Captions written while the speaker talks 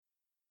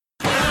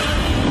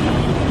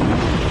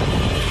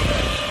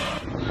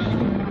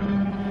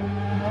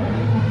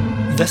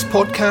This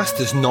podcast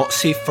is not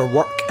safe for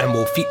work and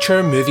will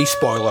feature movie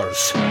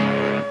spoilers.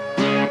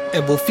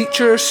 It will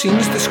feature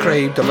scenes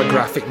described of a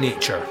graphic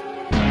nature.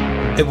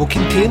 It will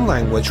contain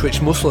language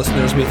which most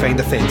listeners may find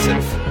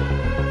offensive.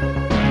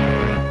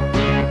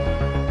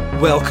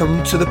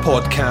 Welcome to the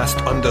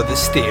podcast Under the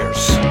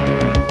Stairs.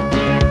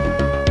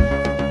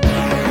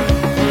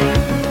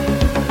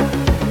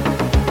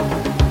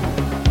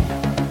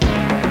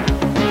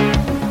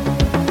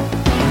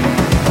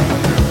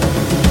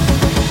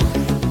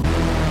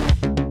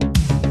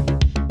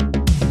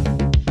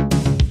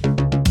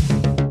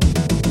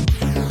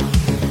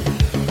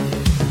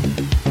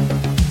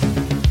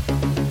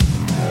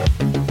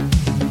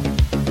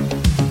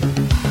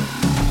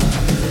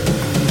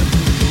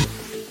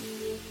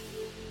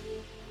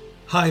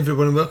 Hi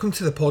everyone and welcome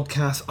to the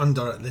podcast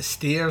Under the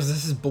Stairs.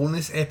 This is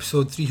bonus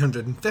episode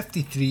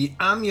 353.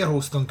 I'm your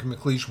host Duncan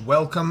McLeish.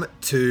 Welcome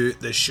to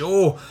the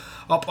show.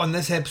 Up on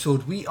this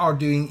episode we are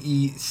doing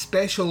a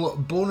special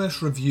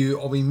bonus review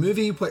of a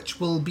movie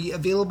which will be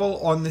available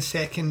on the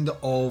 2nd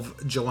of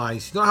July.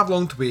 So you don't have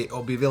long to wait,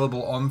 it'll be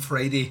available on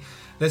Friday.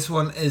 This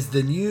one is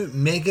the new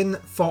Megan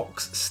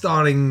Fox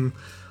starring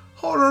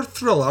horror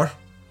thriller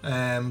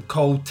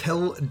called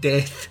Till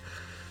Death.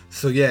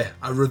 So yeah,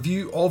 a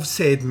review of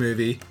said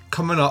movie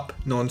coming up,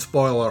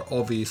 non-spoiler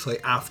obviously,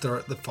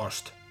 after the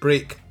first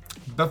break.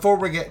 Before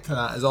we get to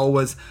that, as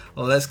always,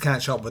 let's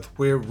catch up with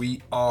where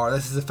we are.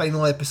 This is the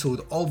final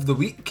episode of the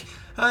week,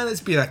 and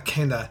it's been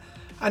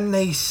a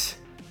nice,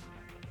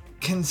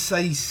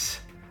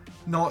 concise,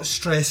 not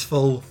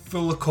stressful,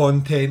 full of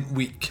content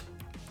week.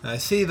 I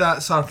say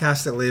that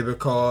sarcastically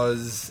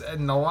because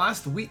in the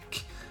last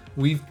week,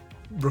 we've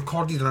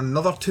recorded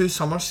another 2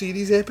 summer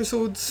series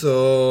episodes,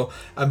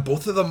 and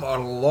both of them are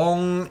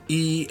long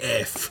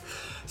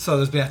AF. So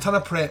there's been a ton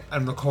of prep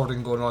and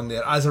recording going on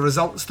there. As a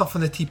result, stuff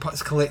on the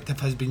Teapots Collective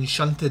has been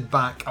shunted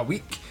back a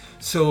week.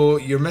 So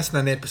you're missing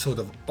an episode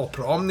of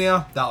Opera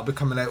Omnia. That'll be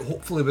coming out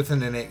hopefully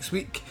within the next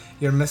week.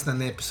 You're missing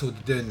an episode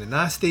of Doing the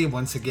Nasty.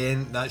 Once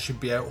again, that should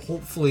be out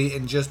hopefully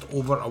in just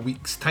over a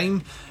week's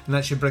time. And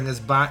that should bring us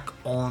back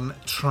on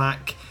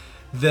track.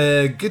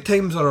 The good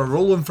times are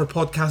rolling for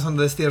Podcast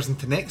Under the Stairs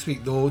into next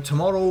week though.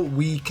 Tomorrow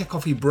we kick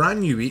off a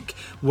brand new week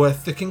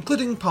with the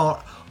concluding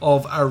part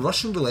of our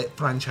Russian Roulette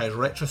franchise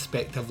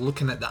retrospective,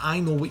 looking at the I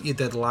Know What You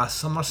Did Last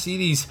Summer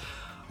series.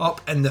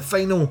 Up in the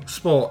final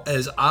spot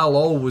is I'll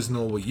Always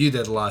Know What You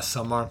Did Last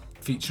Summer,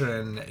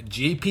 featuring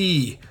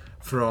JP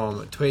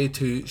from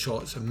 22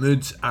 Shots of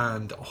Moods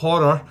and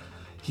Horror.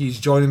 He's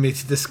joining me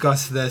to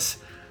discuss this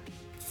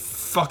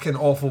fucking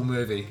awful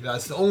movie.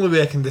 That's the only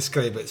way I can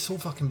describe it. It's so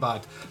fucking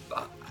bad.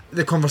 But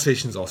the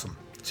conversation's awesome.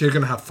 So you're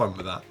going to have fun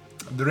with that.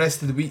 The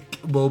rest of the week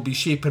will be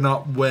shaping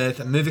up with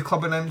a movie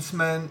club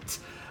announcement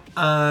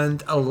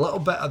and a little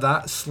bit of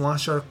that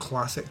Slasher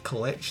Classic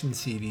Collection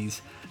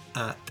series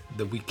at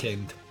the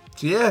weekend.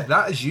 So yeah,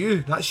 that's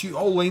you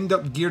all lined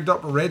up, geared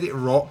up, ready to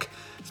rock.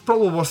 It's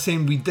probably worth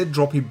saying we did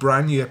drop a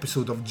brand new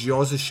episode of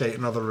Jaws' Shite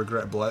and Other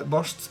Regrettable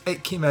Outbursts.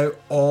 It came out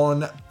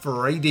on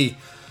Friday.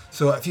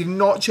 So if you've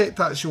not checked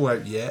that show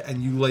out yet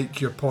and you like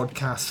your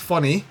podcast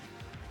funny,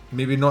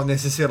 maybe not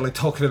necessarily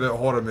talking about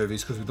horror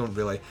movies because we don't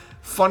really,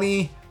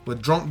 funny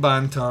with drunk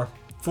banter,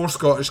 4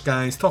 Scottish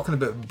guys talking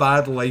about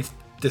bad life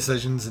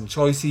decisions and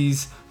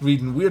choices,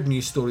 reading weird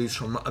news stories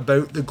from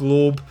about the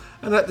globe,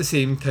 and at the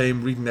same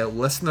time reading out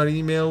listener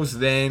emails,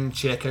 then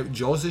check out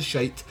Jaws'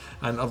 Shite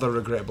and Other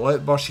Regrettable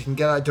Outbursts. You can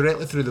get that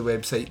directly through the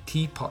website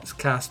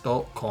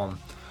tputscast.com.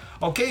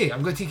 Okay,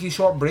 I'm going to take a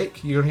short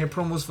break. You're going to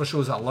hear promos for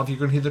shows that I love. You're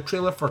going to hear the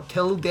trailer for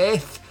Till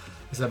Death.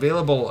 It's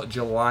available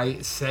July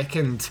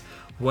 2nd.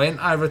 When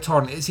I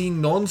return, it's a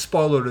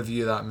non-spoiler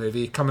review of that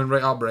movie, coming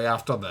right up right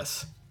after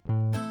this.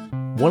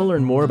 Want to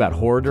learn more about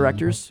horror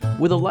directors?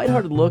 With a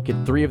lighthearted look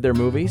at 3 of their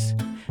movies?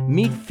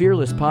 Meet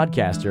fearless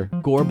podcaster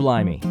Gore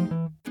Blimey.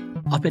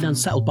 I've been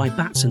unsettled by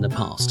bats in the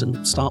past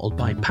and startled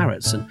by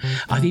parrots, and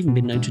I've even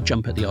been known to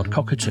jump at the odd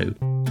cockatoo.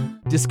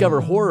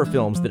 Discover horror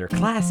films that are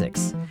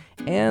classics,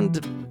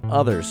 and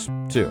others,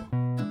 too.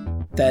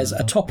 There's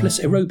a topless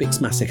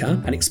aerobics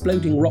massacre, an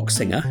exploding rock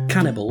singer,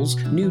 cannibals,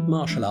 nude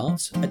martial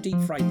arts, a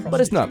deep-fried prostitute...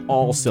 But it's not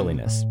all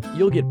silliness.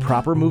 You'll get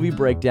proper movie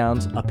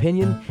breakdowns,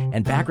 opinion,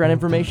 and background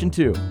information,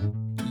 too.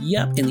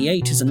 Yep, in the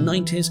 80s and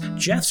 90s,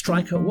 Jeff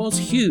Stryker was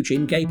huge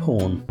in gay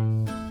porn.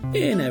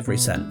 In every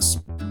sense.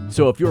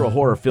 So if you're a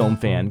horror film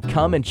fan,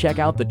 come and check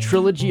out the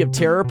Trilogy of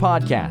Terror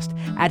podcast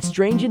at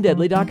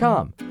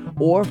strangeanddeadly.com.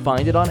 Or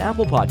find it on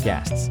Apple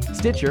Podcasts,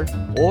 Stitcher,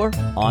 or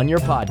on your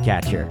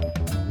podcatcher.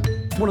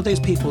 One of those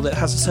people that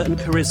has a certain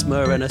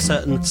charisma and a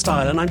certain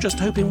style, and I'm just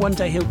hoping one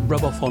day he'll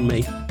rub off on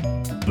me.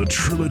 The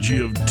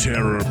Trilogy of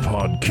Terror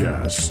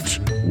podcast,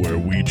 where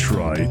we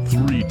try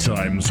 3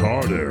 times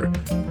harder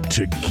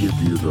to give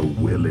you the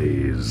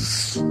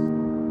willies.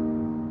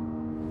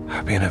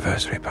 Happy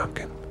anniversary,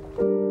 Pumpkin.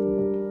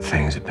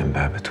 Things have been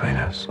bad between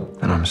us,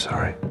 and I'm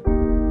sorry.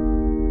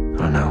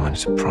 I know one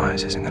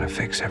surprise isn't going to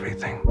fix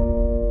everything.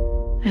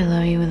 I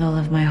love you with all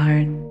of my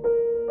heart.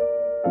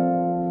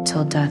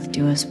 Till death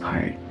do us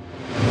part.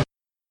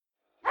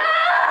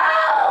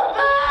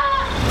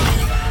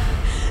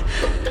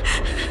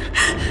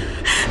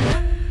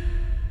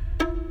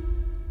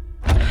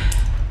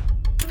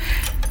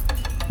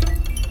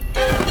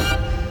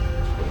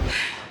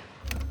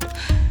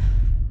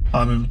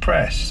 I'm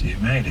impressed you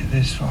made it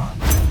this far.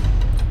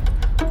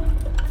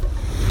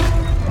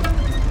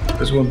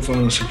 There's one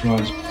final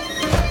surprise.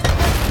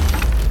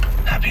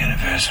 Happy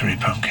anniversary,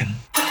 Pumpkin.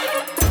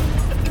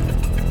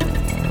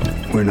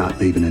 We're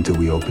not leaving until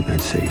we open that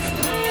safe.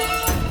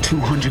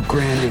 200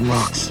 grand in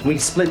rocks. We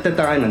split the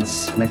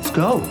diamonds. Let's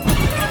go.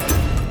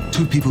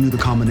 2 people knew the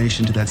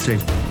combination to that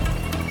safe.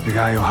 The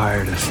guy who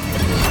hired us.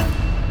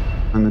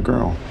 And the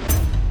girl.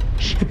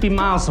 She could be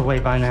miles away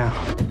by now.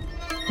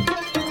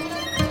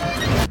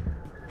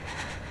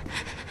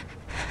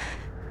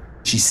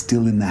 She's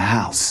still in the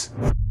house.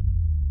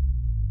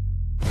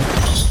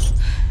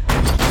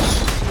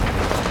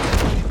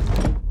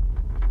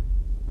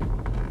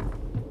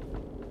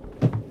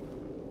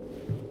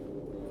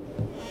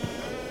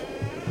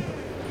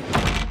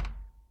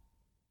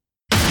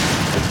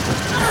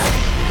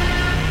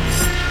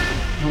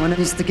 No one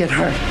needs to get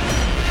hurt.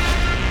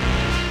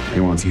 He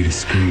wants you to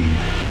scream.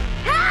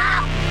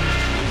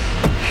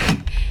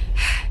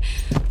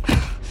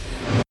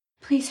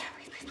 Please,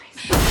 Harry,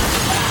 please.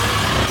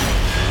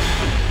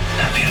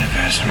 Happy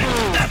anniversary.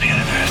 Happy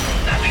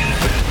anniversary. Happy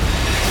anniversary.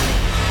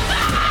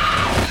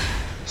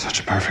 Such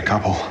a perfect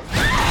couple.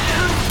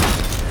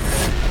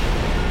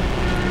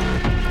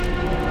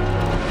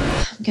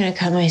 I'm gonna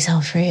cut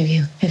myself free of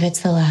you if it's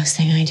the last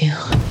thing I do.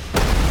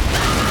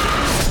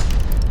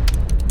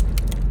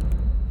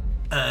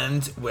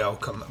 And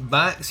welcome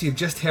back. So you've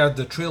just heard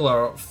the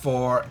trailer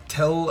for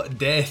Till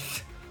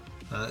Death.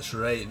 That's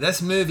right.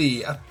 This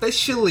movie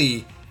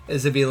officially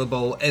is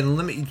available in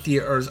limited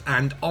theatres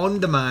and on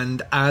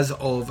demand as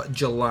of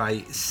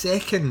July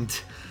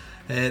 2nd.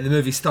 The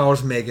movie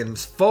stars Megan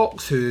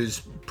Fox,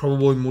 who's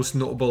probably most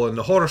notable in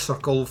the horror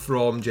circle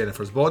from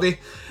Jennifer's Body.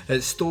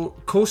 It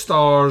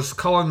co-stars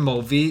Cullen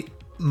Mulvey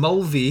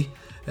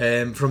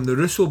from the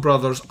Russo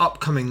brothers'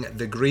 upcoming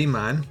The Grey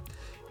Man,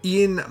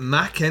 Ian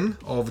Mackin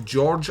of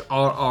George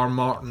R.R.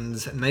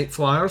 Martin's Night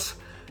Flyers,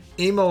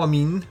 Emil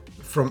Amin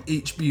from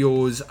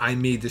HBO's I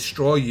May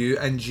Destroy You,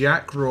 and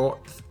Jack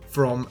Roth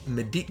from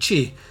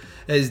Medici.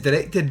 It is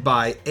directed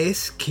by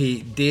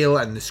S.K. Dale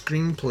and the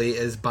screenplay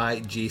is by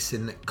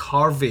Jason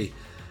Carvey.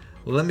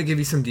 Let me give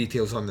you some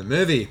details on the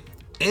movie.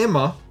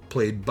 Emma,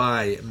 played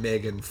by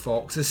Megan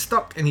Fox, is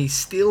stuck in his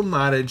stale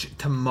marriage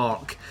to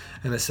Mark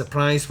and is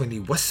surprised when he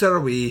whisks her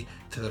away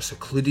to their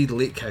secluded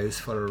lake house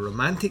for a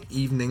romantic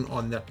evening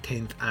on their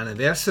 10th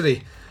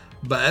anniversary.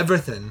 But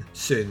everything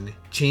soon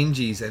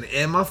changes and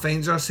Emma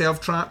finds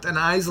herself trapped and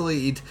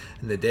isolated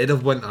in the dead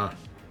of winter,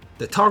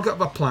 the target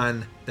of a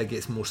plan that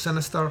gets more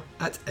sinister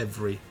at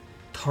every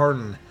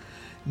turn.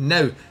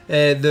 Now,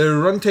 the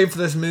runtime for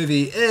this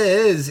movie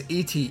is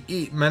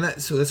 88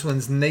 minutes, so this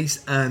one's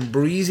nice and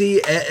breezy.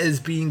 It is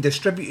being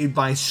distributed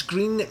by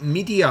Screen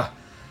Media,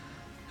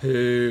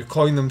 who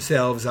coin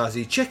themselves as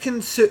a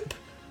chicken soup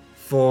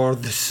for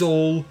the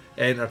Soul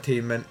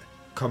Entertainment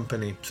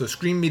Company. So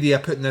Screen Media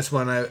putting this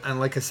one out, and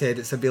like I said,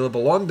 it's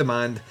available on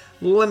demand,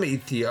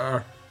 limited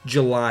theatre,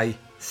 July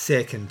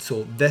 2nd,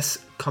 so this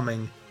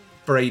coming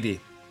Friday.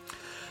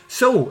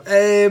 So,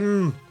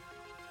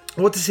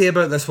 what to say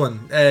about this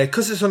one?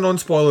 Because it's a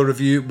non-spoiler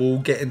review, we'll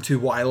get into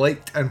what I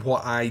liked and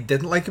what I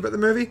didn't like about the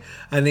movie,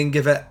 and then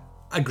give it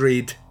a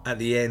grade at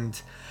the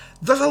end.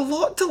 There's a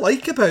lot to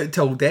like about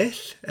Till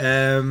Death.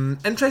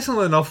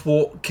 Interestingly enough,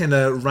 what kind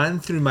of ran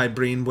through my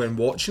brain when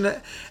watching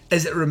it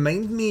is it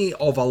reminded me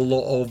of a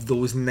lot of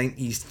those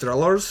 90s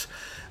thrillers,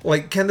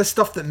 like kind of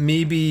stuff that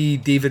maybe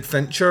David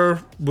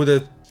Fincher would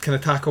have kind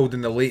of tackled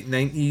in the late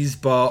 90s,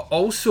 but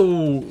also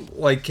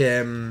like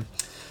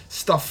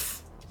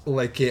stuff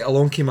like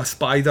Along Came a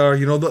Spider,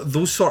 you know,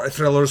 those sort of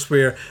thrillers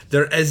where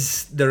there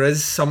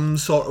is some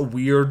sort of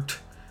weird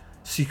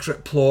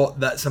secret plot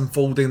that's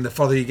unfolding. The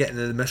further you get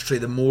into the mystery,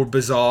 the more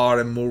bizarre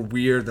and more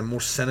weird and more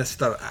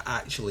sinister it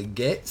actually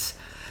gets.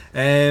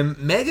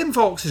 Megan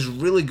Fox is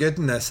really good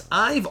in this.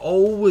 I've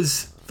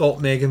always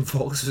thought Megan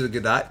Fox was a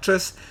good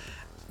actress.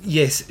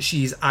 Yes,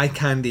 she's eye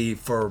candy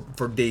for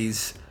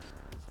days,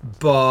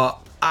 but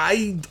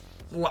I'm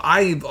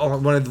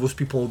one of those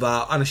people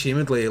that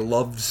unashamedly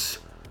loves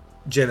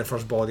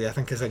Jennifer's Body. I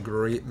think it's a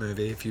great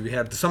movie. If you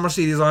heard the summer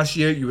series last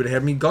year, you would have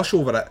heard me gush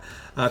over it.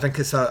 I think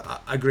it's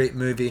a great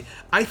movie.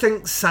 I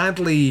think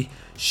sadly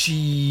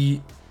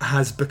she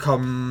has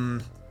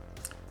become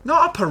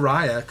not a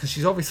pariah, because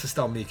she's obviously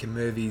still making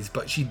movies,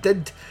 but she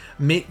did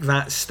make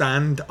that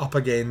stand up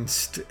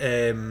against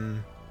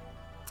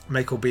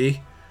Michael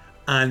Bay,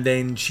 and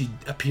then she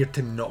appeared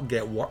to not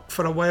get work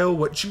for a while,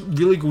 which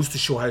really goes to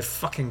show how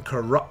fucking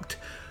corrupt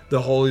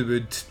the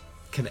Hollywood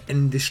kind of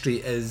industry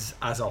is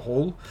as a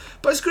whole.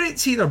 But it's great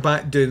seeing her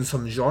back doing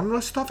some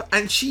genre stuff,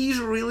 and she's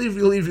really,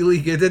 really, really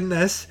good in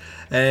this.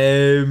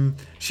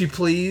 She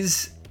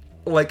plays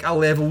like a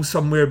level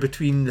somewhere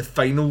between the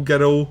final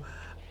girl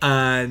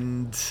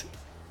and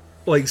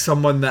like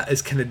someone that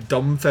is kind of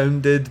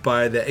dumbfounded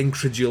by the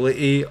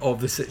incredulity of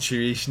the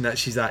situation that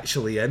she's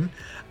actually in.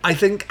 I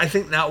think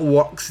that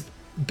works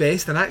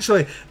best, and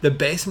actually the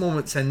best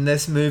moments in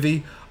this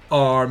movie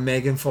are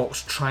Megan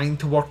Fox trying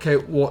to work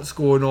out what's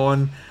going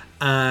on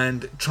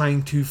and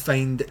trying to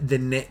find the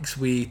next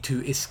way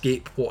to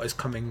escape what is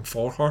coming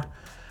for her.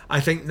 I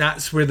think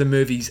that's where the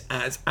movie's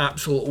at its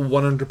absolute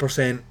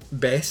 100%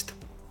 best.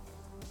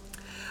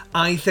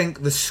 I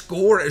think the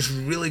score is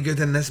really good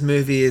in this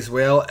movie as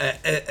well.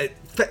 It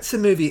fits the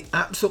movie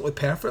absolutely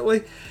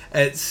perfectly.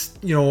 It's,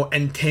 you know,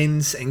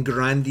 intense and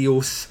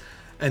grandiose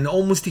in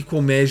almost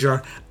equal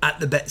measure at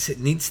the bits it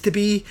needs to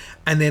be,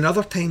 and then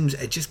other times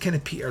it just kind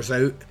of peters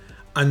out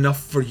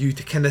enough for you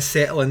to kind of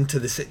settle into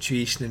the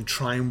situation and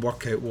try and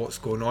work out what's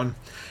going on.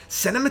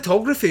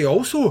 Cinematography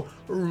also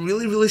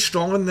really, really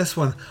strong in this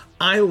one.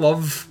 I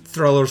love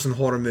thrillers and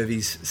horror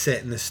movies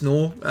set in the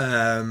snow.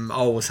 I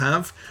always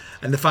have.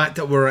 And the fact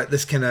that we're at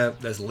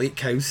this lake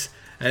house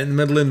in the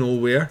middle of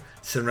nowhere,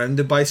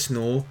 surrounded by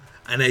snow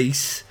and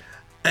ice,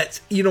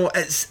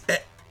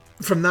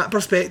 from that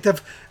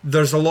perspective,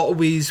 there's a lot of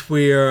ways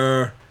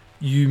where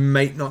you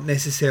might not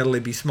necessarily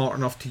be smart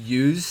enough to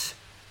use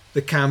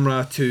the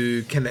camera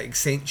to kind of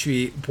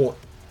accentuate what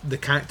the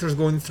character's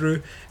going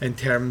through in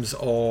terms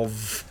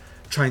of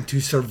trying to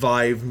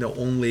survive not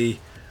only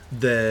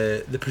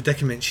the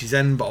predicament she's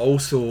in, but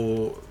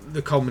also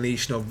the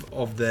culmination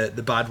of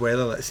the bad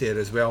weather that's there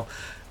as well.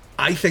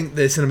 I think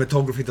the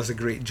cinematography does a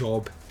great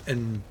job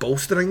in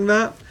bolstering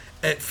that.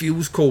 It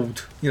feels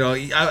cold. You know,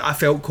 I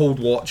felt cold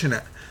watching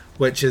it,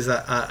 which is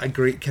a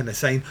great kind of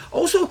sign.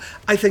 Also,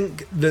 I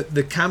think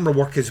the camera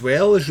work as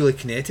well is really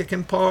kinetic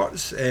in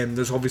parts.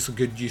 There's obviously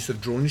good use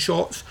of drone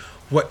shots,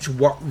 which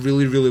work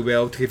really, really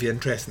well to give you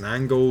interesting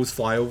angles,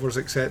 flyovers,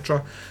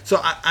 etc.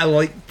 So I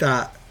like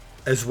that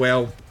as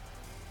well.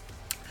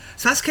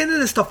 So that's kind of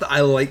the stuff that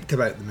I liked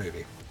about the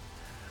movie.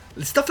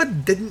 The stuff I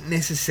didn't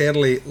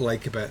necessarily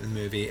like about the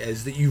movie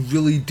is that you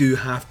really do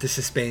have to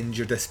suspend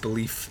your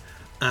disbelief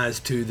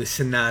as to the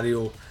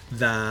scenario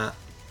that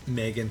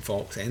Megan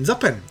Fox ends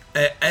up in.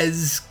 It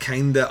is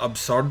kind of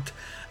absurd,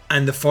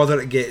 and the further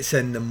it gets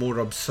in, the more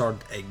absurd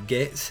it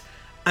gets.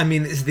 I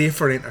mean, it's there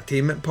for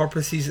entertainment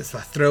purposes, it's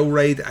a thrill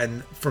ride,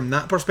 and from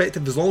that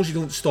perspective, as long as you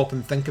don't stop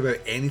and think about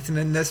anything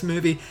in this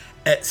movie,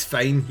 it's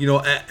fine. You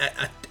know,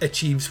 it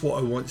achieves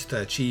what it wants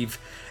to achieve.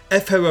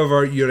 If,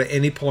 however, you're at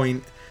any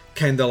point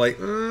kind of like,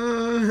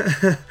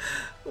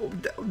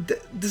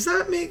 does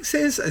that make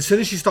sense? As soon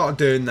as you start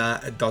doing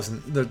that, it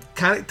doesn't. The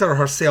character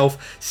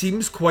herself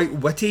seems quite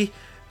witty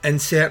in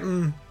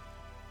certain...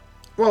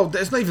 Well,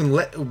 it's not even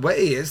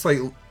witty, it's like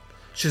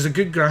she's a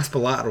good grasp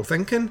of lateral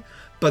thinking,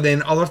 but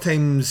then other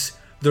times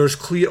there's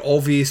clear,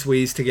 obvious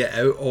ways to get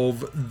out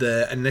of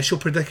the initial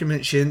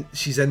predicament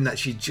she's in that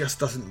she just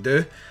doesn't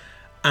do.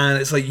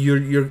 And it's like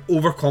you're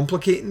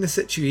overcomplicating the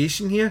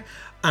situation here,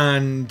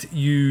 and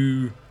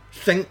you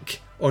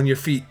think on your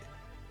feet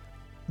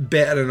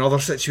better in other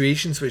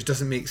situations, which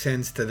doesn't make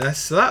sense to this.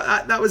 So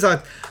that was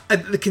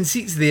the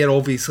conceit's there,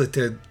 obviously,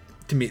 to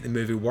make the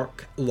movie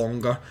work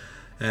longer.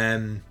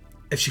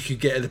 If she could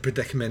get out of the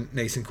predicament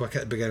nice and quick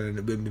at the beginning,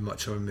 it wouldn't be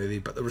much of a movie,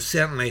 but there were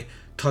certainly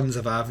tons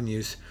of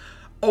avenues.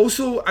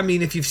 Also, I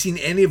mean, if you've seen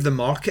any of the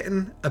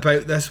marketing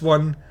about this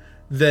one,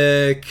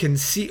 the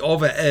conceit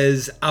of it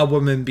is a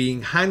woman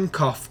being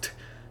handcuffed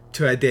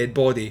to a dead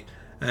body.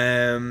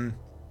 And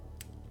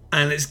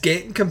it's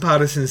getting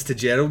comparisons to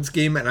Gerald's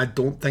Game, and I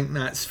don't think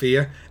that's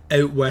fair.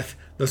 Out with,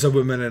 there's a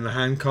woman in a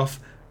handcuff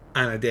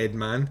and a dead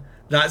man.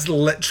 That's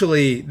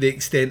literally the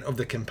extent of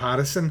the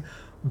comparison.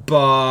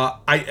 But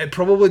it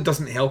probably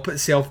doesn't help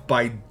itself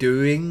by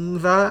doing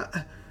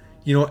that.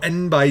 You know,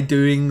 and by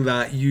doing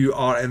that, you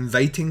are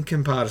inviting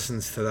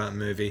comparisons to that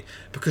movie,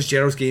 because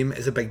Gerald's Game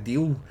is a big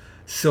deal.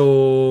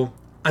 So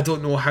I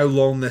don't know how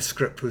long this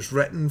script was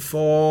written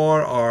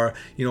for, or,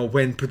 you know,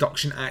 when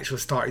production actually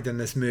started in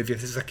this movie.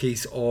 If this is a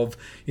case of,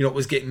 you know, it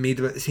was getting made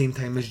about the same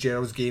time as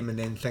Gerald's Game and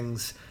then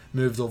things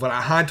moved over.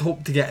 I had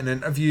hoped to get an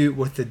interview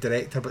with the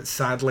director, but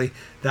sadly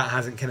that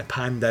hasn't kind of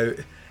panned out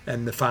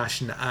in the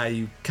fashion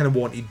I kind of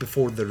wanted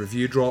before the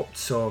review dropped.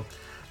 So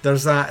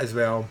there's that as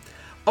well.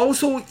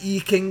 Also,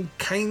 you can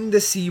kind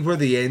of see where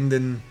the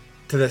ending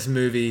to this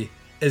movie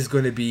is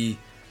going to be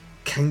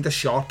kind of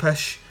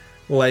sharpish.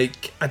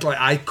 Like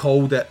I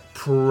called it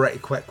pretty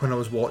quick when I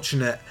was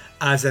watching it,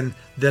 as in,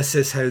 this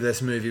is how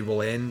this movie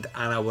will end,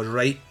 and I was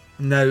right.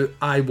 Now,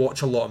 I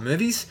watch a lot of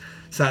movies,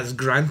 so that's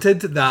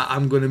granted that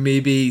I'm going to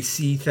maybe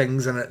see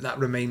things in it that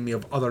remind me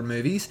of other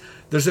movies.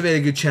 There's a very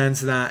good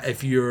chance that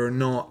if you're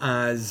not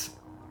as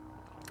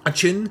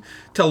attuned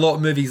to a lot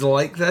of movies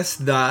like this,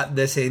 that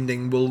this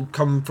ending will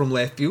come from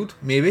left field,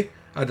 maybe.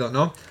 I don't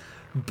know.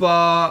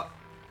 But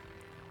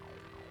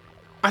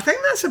I think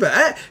that's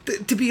about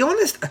it. To be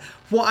honest,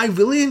 what I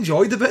really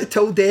enjoyed about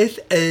Till Death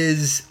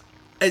is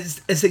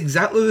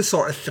exactly the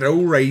sort of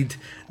thrill ride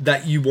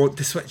that you want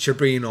to switch your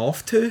brain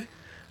off to.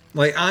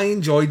 Like, I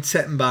enjoyed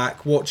sitting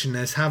back, watching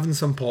this, having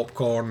some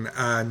popcorn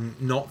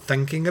and not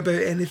thinking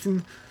about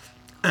anything,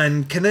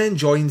 and kind of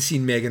enjoying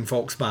seeing Megan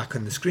Fox back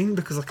on the screen,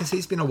 because, like I say,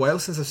 it's been a while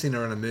since I've seen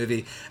her in a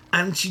movie,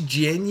 and she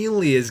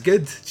genuinely is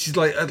good. She's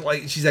like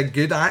she's a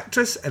good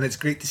actress, and it's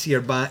great to see her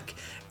back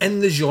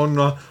in the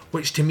genre,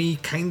 which to me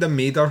kind of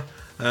made her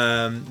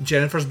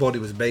Jennifer's Body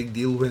was a big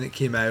deal when it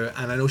came out,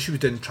 and I know she was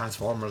doing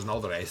Transformers and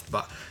all the rest,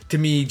 but to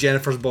me,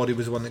 Jennifer's Body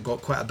was the one that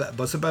got quite a bit of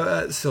buzz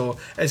about it, so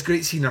it's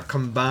great seeing her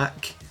come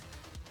back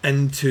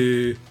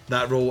into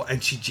that role,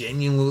 and she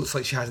genuinely looks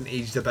like she hasn't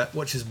aged a bit,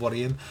 which is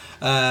worrying.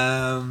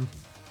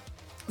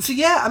 So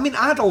yeah, I mean,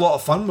 I had a lot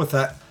of fun with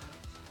it.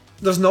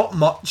 There's not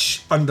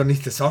much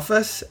underneath the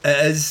surface.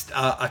 It is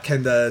a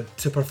kind of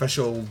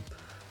superficial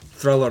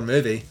thriller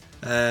movie.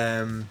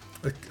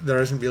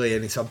 There isn't really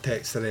any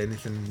subtext or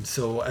anything.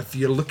 So if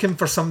you're looking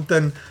for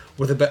something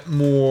with a bit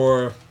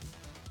more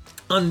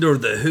under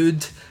the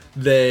hood,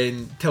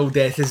 then Till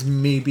Death is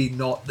maybe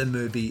not the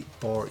movie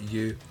for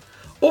you.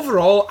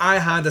 Overall, I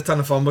had a ton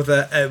of fun with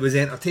it. It was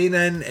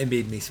entertaining. It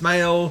made me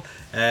smile.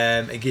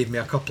 It gave me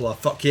a couple of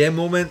fuck yeah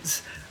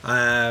moments.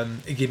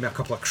 It gave me a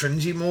couple of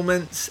cringy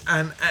moments,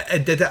 and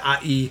it did it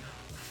at a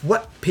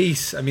whip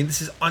pace. I mean,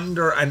 this is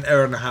under an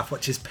hour and a half,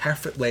 which is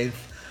perfect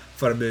length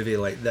for a movie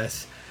like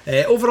this.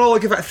 Overall, I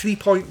give it a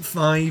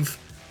 3.5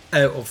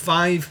 out of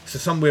 5, so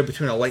somewhere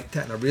between I liked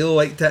it and I really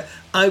liked it.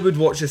 I would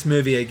watch this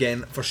movie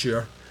again for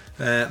sure.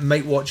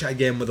 Might watch it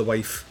again with the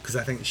wife, because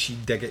I think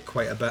she'd dig it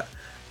quite a bit.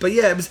 But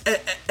yeah,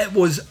 it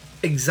was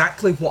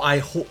exactly what I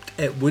hoped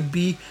it would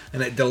be,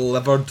 and it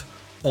delivered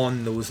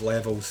on those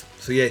levels.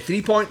 So yeah,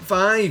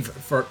 3.5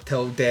 for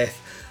Till Death.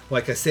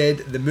 Like I said,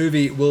 the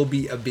movie will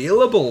be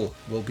available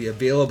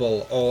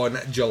on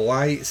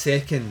July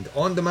 2nd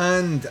on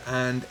demand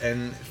and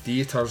in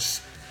theatres.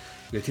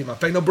 I'm going to take my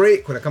final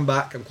break. When I come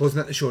back, I'm closing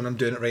out the show, and I'm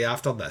doing it right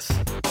after this.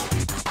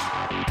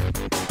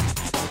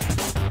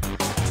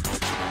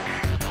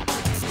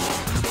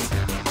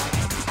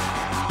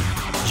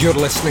 You're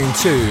listening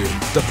to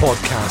the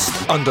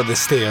podcast Under the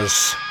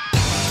Stairs.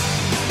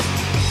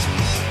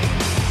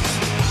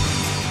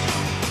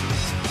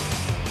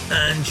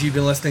 And you've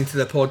been listening to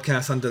the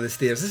podcast Under the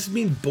Stairs. This has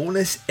been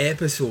bonus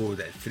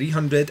episode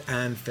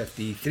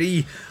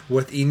 353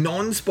 with a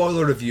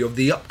non-spoiler review of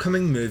the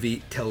upcoming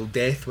movie Till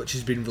Death, which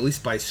has been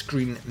released by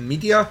Screen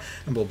Media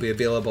and will be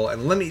available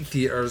in limited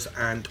theatres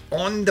and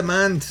on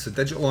demand, so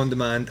digital on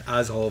demand,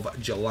 as of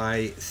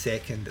July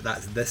 2nd.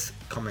 That's this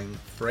coming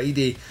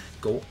Friday.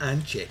 Go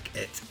and check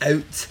it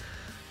out.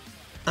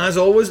 As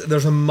always,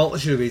 there's a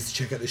multitude of ways to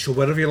check out the show.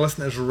 Wherever you're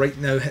listening to us right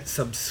now, hit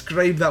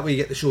subscribe. That way you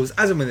get the shows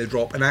as and when they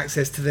drop, and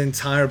access to the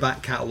entire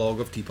back catalogue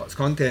of Teapot's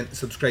content.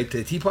 Subscribe to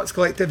the Teapots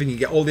Collective and you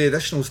get all the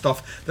additional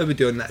stuff that we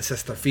do in that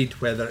sister feed,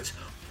 whether it's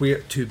Where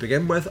to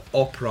Begin With,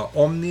 Opera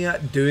Omnia,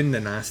 Doing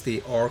the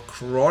Nasty, or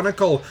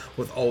Chronicle,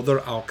 with all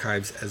their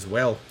archives as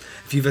well.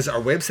 If you visit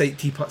our website,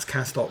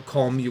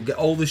 teapotscast.com, you'll get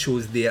all the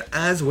shows there,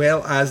 as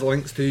well as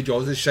links to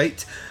Jaws'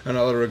 Shite,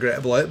 another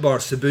regrettable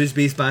outburst, the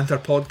booze-based banter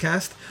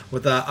podcast,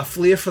 with a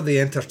flair for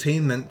the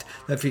entertainment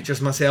that features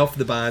myself,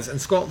 the Baz,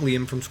 and Scott and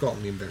Liam from Scott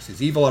and Liam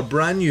vs. Evil. A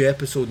brand new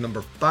episode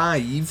number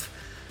 5,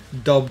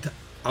 dubbed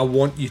I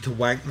Want You to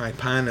Wank My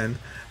Pan In,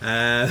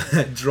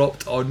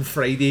 dropped on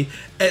Friday.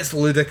 It's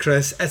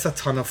ludicrous, it's a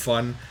ton of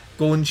fun.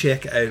 Go and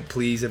check it out,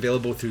 please.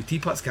 Available through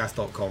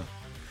teapotscast.com.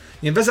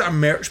 You can visit our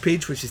merch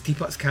page, which is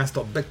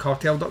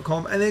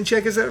teapotscast.bigcartel.com, and then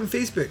check us out on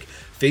Facebook.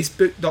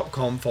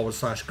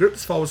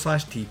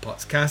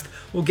 Facebook.com/groups/teapotscast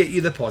will get you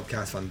the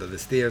podcast Under the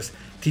Stairs.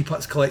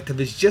 Teapots Collective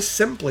is just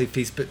simply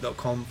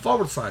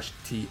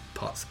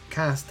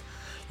facebook.com/teapotscast.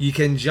 You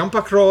can jump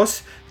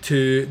across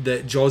to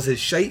the Jaws'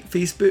 Shite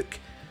Facebook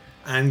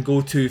and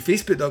go to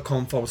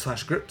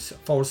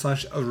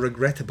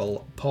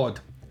facebook.com/groups/regrettablepod.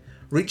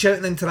 Reach out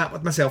and interact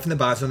with myself and the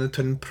Baz on the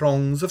twin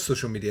prongs of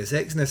social media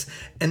sexiness.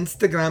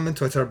 Instagram and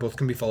Twitter both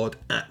can be followed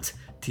at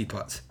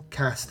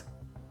TeapotsCast.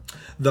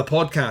 The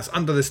podcast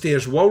Under the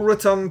Stairs will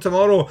return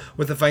tomorrow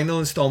with the final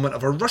instalment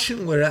of a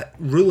Russian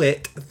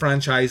roulette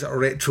franchise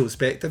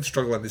retrospective.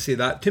 Struggling to say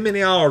that. Too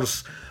many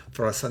hours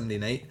for a Sunday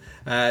night.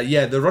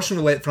 The Russian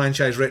roulette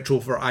franchise retro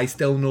for I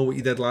Still Know What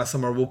You Did Last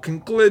Summer will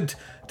conclude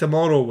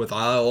tomorrow with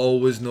I'll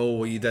Always Know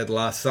What You Did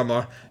Last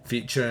Summer,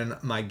 featuring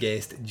my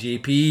guest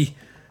JP.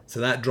 So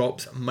that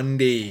drops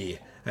Monday.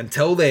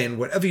 Until then,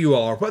 wherever you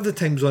are, whatever the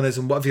time zone is,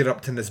 and whatever you're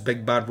up to in this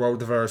big bad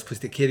world of ours, please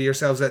take care of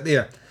yourselves out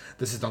there.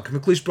 This is Duncan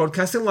McLeish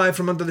broadcasting live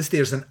from Under the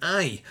Stairs, and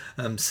I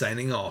am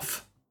signing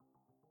off.